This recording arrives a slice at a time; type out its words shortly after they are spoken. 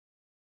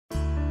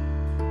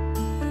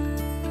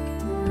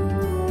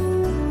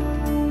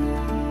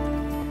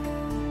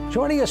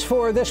Joining us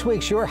for this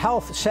week's Your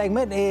Health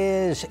segment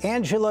is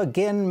Angela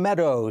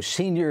Ginn-Meadow,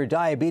 Senior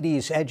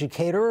Diabetes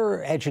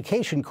Educator,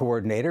 Education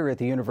Coordinator at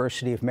the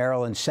University of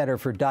Maryland Center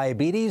for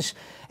Diabetes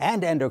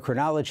and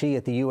Endocrinology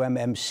at the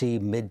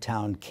UMMC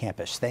Midtown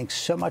campus. Thanks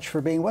so much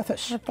for being with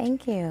us. Well,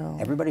 thank you.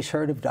 Everybody's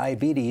heard of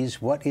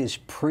diabetes. What is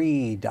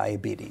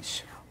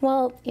pre-diabetes?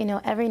 Well, you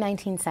know, every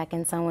 19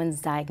 seconds someone's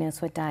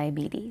diagnosed with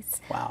diabetes.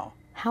 Wow.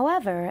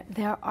 However,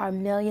 there are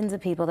millions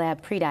of people that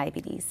have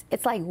prediabetes.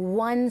 It's like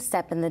one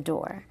step in the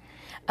door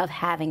of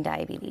having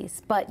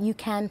diabetes, but you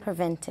can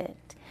prevent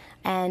it.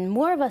 And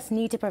more of us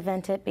need to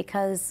prevent it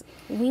because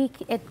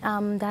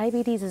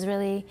diabetes is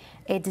really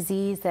a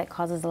disease that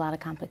causes a lot of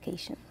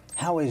complications.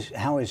 How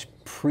is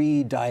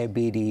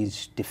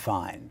pre-diabetes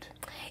defined?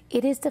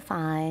 It is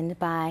defined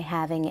by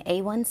having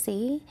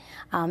A1C,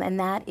 and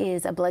that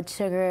is a blood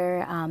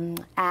sugar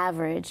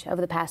average over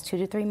the past 2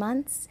 to 3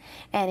 months,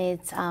 and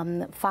it's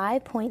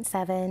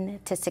 5.7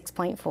 to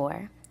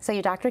 6.4. So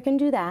your doctor can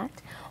do that,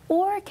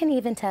 or can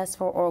even test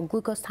for oral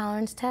glucose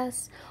tolerance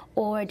tests,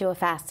 or do a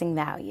fasting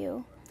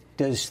value.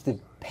 Does the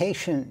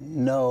patient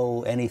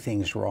know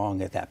anything's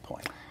wrong at that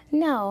point?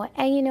 No,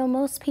 and you know,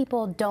 most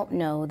people don't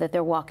know that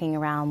they're walking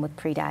around with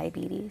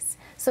prediabetes.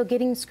 So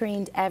getting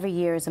screened every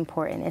year is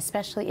important,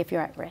 especially if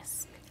you're at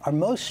risk. Are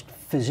most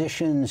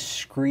physicians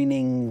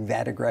screening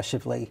that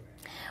aggressively?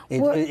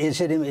 Is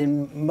it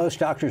in most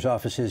doctors'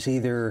 offices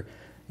either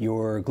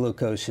your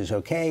glucose is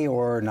okay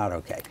or not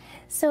okay?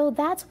 So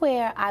that's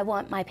where I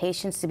want my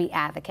patients to be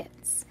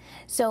advocates.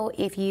 So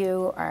if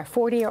you are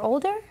 40 or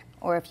older,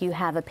 or if you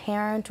have a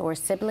parent or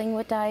sibling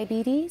with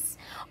diabetes,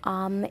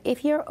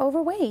 if you're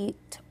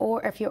overweight,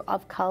 or if you're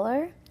of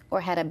color, or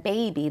had a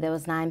baby that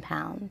was 9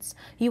 pounds,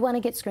 you want to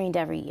get screened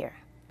every year.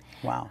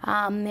 Wow.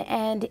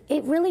 And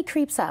it really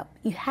creeps up.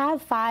 You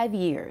have 5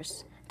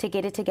 years to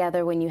get it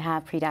together when you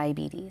have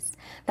prediabetes.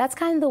 That's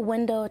kind of the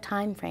window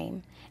time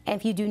frame. And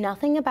if you do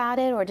nothing about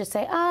it, or just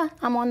say,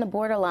 I'm on the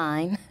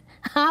borderline,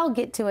 I'll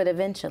get to it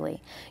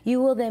eventually,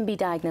 you will then be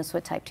diagnosed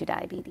with type 2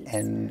 diabetes.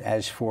 And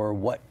as for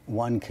what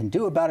one can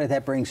do about it,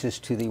 that brings us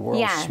to the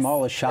world's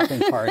smallest shopping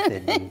cart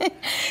that you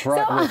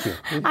brought with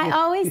you. I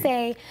always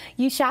say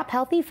you shop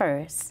healthy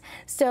first.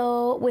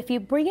 So if you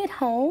bring it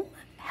home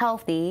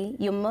healthy,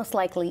 you'll most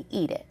likely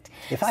eat it.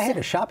 If I had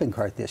a shopping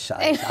cart this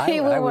size, I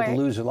would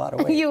lose a lot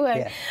of weight. You would.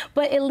 Yeah.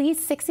 But at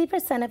least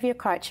 60% of your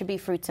cart should be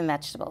fruits and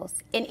vegetables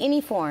in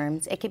any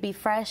forms. It could be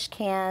fresh,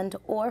 canned,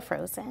 or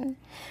frozen.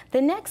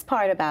 The next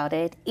part about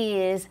it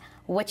is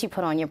what you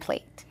put on your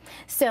plate.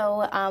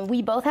 So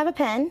we both have a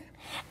pen,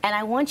 and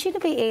I want you to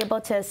be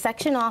able to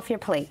section off your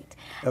plate.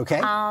 Okay.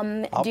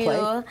 I'll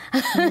play.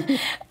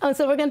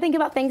 So we're going to think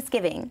about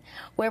Thanksgiving.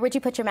 Where would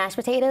you put your mashed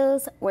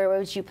potatoes? Where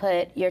would you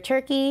put your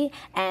turkey?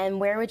 And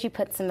where would you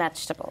put some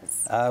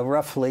vegetables?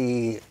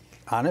 Roughly,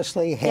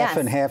 honestly, half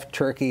and half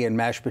turkey and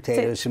mashed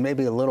potatoes, and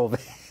maybe a little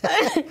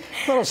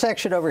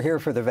section over here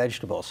for the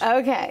vegetables.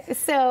 Okay.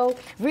 So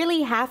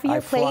really half of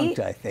your plate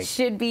I think.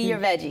 should be your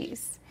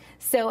veggies.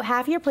 So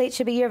half your plate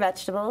should be your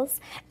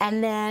vegetables,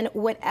 and then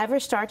whatever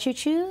starch you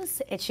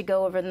choose, it should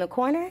go over in the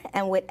corner,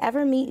 and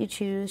whatever meat you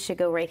choose should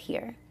go right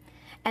here.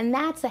 And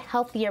that's a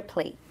healthier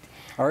plate.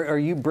 Are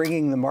you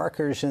bringing the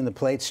markers and the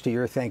plates to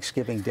your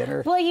Thanksgiving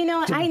dinner? Well, you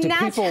know, do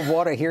people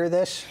want to hear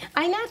this?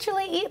 I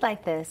naturally eat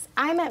like this.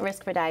 I'm at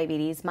risk for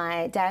diabetes.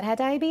 My dad had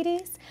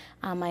diabetes,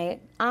 my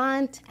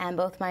aunt, and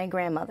both my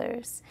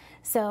grandmothers.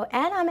 So,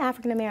 and I'm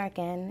African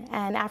American,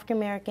 and African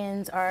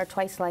Americans are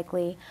twice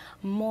likely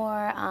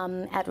more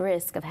at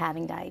risk of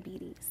having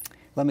diabetes.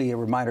 Let me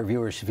remind our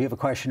viewers, if you have a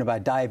question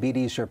about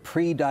diabetes or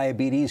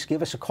pre-diabetes,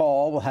 give us a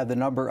call. We'll have the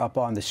number up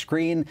on the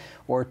screen,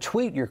 or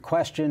tweet your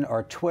question.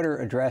 Our Twitter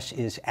address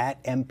is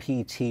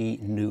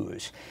 @MPT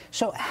News.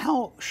 So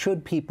how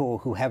should people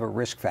who have a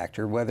risk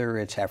factor, whether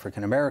it's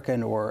African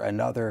American or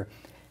another,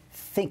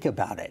 think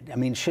about it? I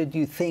mean, should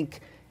you think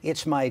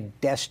it's my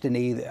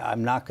destiny,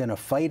 I'm not going to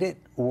fight it,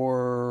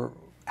 or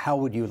how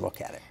would you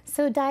look at it?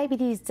 So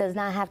diabetes does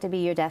not have to be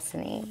your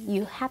destiny.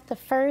 You have to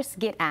first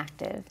get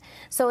active.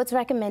 So it's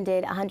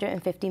recommended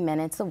 150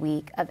 minutes a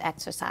week of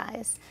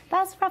exercise.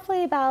 That's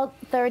roughly about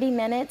 30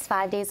 minutes,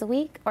 5 days a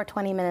week, or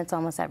 20 minutes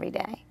almost every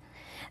day.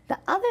 The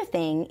other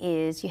thing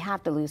is you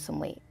have to lose some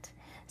weight.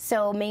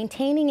 So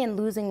maintaining and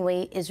losing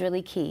weight is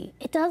really key.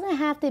 It doesn't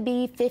have to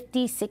be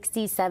 50,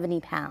 60, 70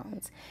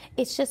 pounds.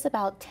 It's just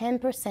about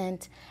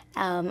 10%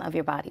 of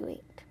your body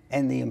weight.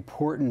 And the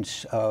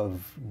importance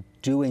of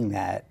doing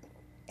that,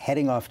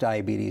 heading off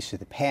diabetes to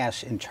the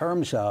past in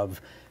terms of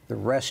the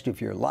rest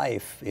of your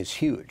life, is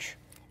huge.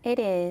 It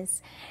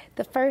is.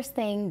 The first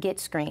thing, get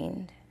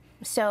screened.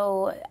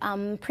 So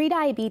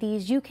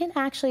pre-diabetes, you can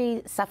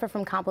actually suffer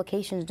from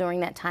complications during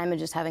that time of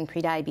just having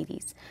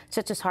pre-diabetes,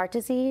 such as heart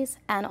disease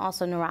and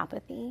also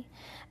neuropathy.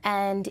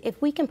 And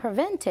if we can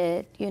prevent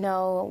it, you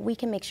know, we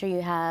can make sure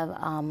you have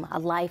a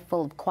life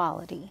full of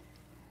quality.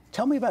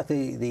 Tell me about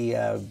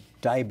the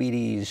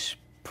diabetes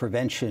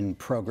prevention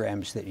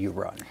programs that you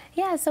run?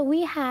 Yeah, so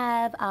we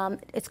have,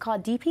 it's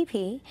called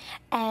DPP,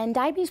 and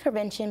Diabetes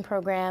Prevention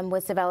Program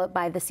was developed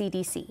by the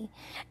CDC.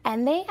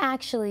 And they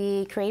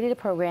actually created a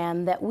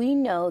program that we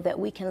know that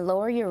we can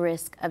lower your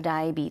risk of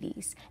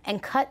diabetes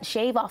and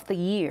shave off the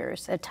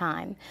years of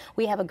time.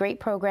 We have a great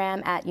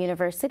program at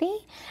university,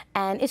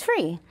 and it's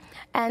free.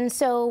 And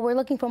so we're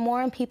looking for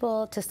more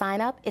people to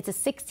sign up. It's a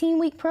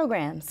 16-week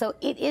program, so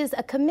it is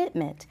a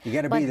commitment. You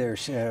got to be there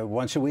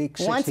once a week,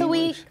 16 once a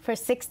week weeks? For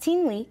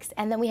 16 weeks,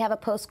 and then we have a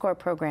post-core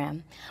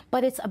program.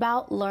 But it's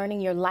about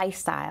learning your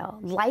lifestyle.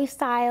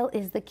 Lifestyle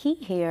is the key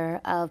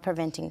here of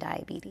preventing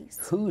diabetes.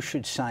 Who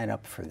should sign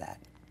up for that?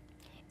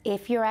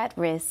 If you're at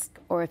risk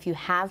or if you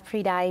have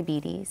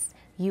prediabetes,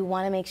 you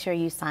want to make sure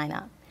you sign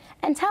up.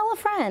 And tell a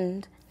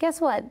friend. Guess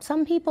what?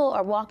 Some people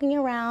are walking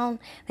around,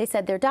 they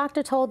said their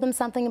doctor told them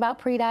something about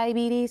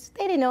prediabetes.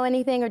 They didn't know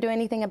anything or do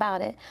anything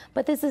about it.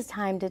 But this is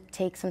time to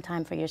take some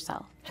time for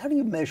yourself. How do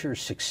you measure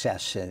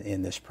success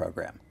in this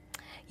program?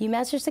 You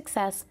measure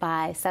success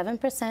by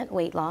 7%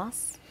 weight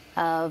loss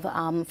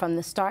from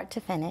the start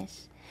to finish.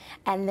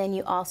 And then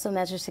you also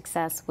measure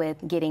success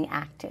with getting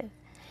active.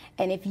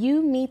 And if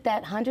you meet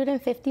that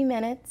 150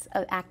 minutes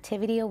of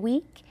activity a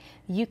week,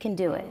 you can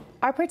do it.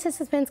 Our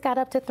participants got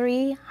up to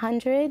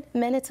 300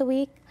 minutes a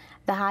week,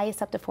 the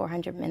highest up to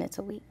 400 minutes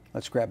a week.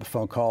 Let's grab a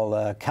phone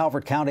call.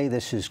 Calvert County,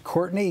 this is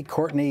Courtney.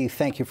 Courtney,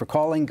 thank you for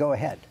calling. Go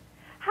ahead.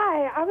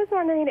 Hi, I was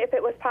wondering if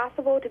it was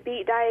possible to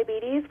beat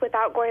diabetes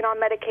without going on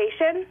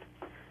medication.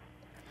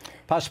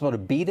 Possible to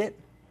beat it?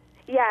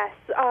 Yes,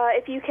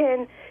 if you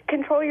can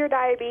control your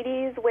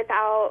diabetes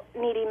without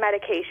needing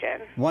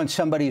medication. Once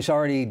somebody's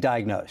already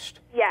diagnosed?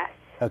 Yes.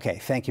 Okay,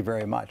 thank you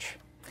very much.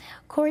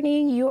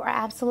 Courtney, you are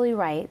absolutely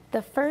right.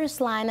 The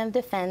first line of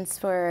defense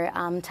for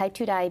type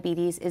 2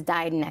 diabetes is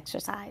diet and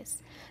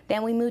exercise.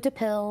 Then we move to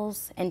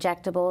pills,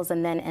 injectables,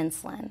 and then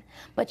insulin.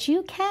 But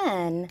you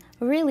can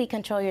really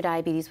control your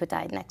diabetes with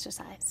diet and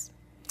exercise.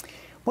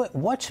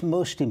 What's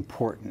most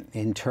important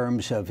in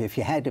terms of if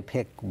you had to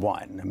pick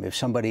one? I mean, if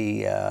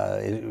somebody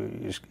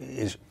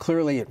is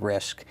clearly at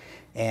risk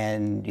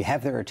and you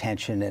have their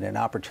attention and an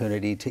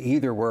opportunity to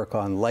either work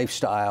on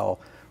lifestyle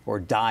or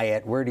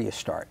diet, where do you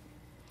start?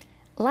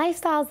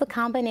 Lifestyle is the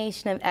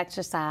combination of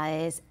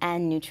exercise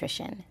and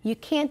nutrition. You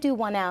can't do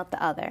one out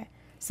the other.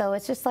 So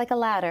it's just like a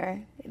ladder.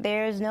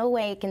 There's no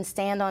way it can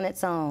stand on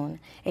its own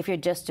if you're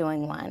just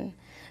doing one.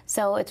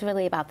 So it's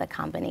really about the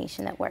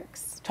combination that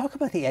works. Talk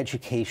about the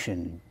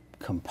education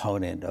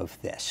component of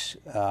this.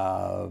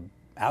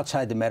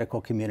 Outside the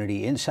medical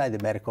community, inside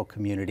the medical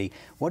community,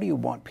 what do you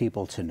want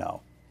people to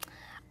know?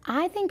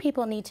 I think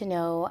people need to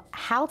know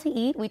how to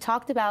eat. We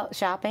talked about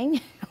shopping.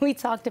 We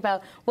talked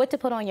about what to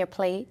put on your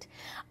plate.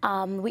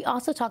 We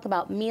also talked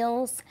about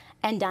meals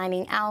and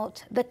dining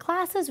out. The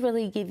classes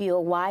really give you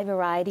a wide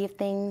variety of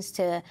things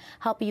to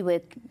help you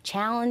with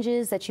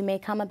challenges that you may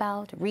come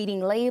about, reading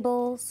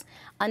labels,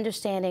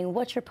 understanding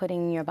what you're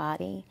putting in your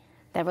body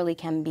that really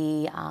can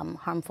be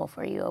harmful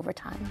for you over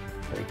time.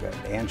 Very good.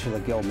 Angela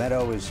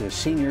Ginn-Meadow is a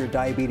Senior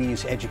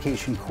Diabetes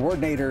Education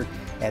Coordinator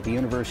at the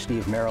University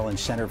of Maryland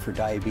Center for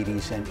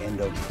Diabetes and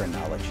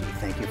Endocrinology.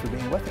 Thank you for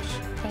being with us.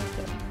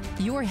 Thank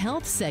you. Your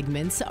health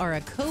segments are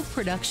a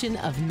co-production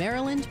of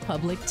Maryland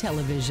Public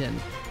Television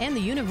and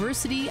the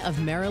University of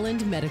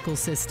Maryland Medical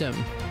System.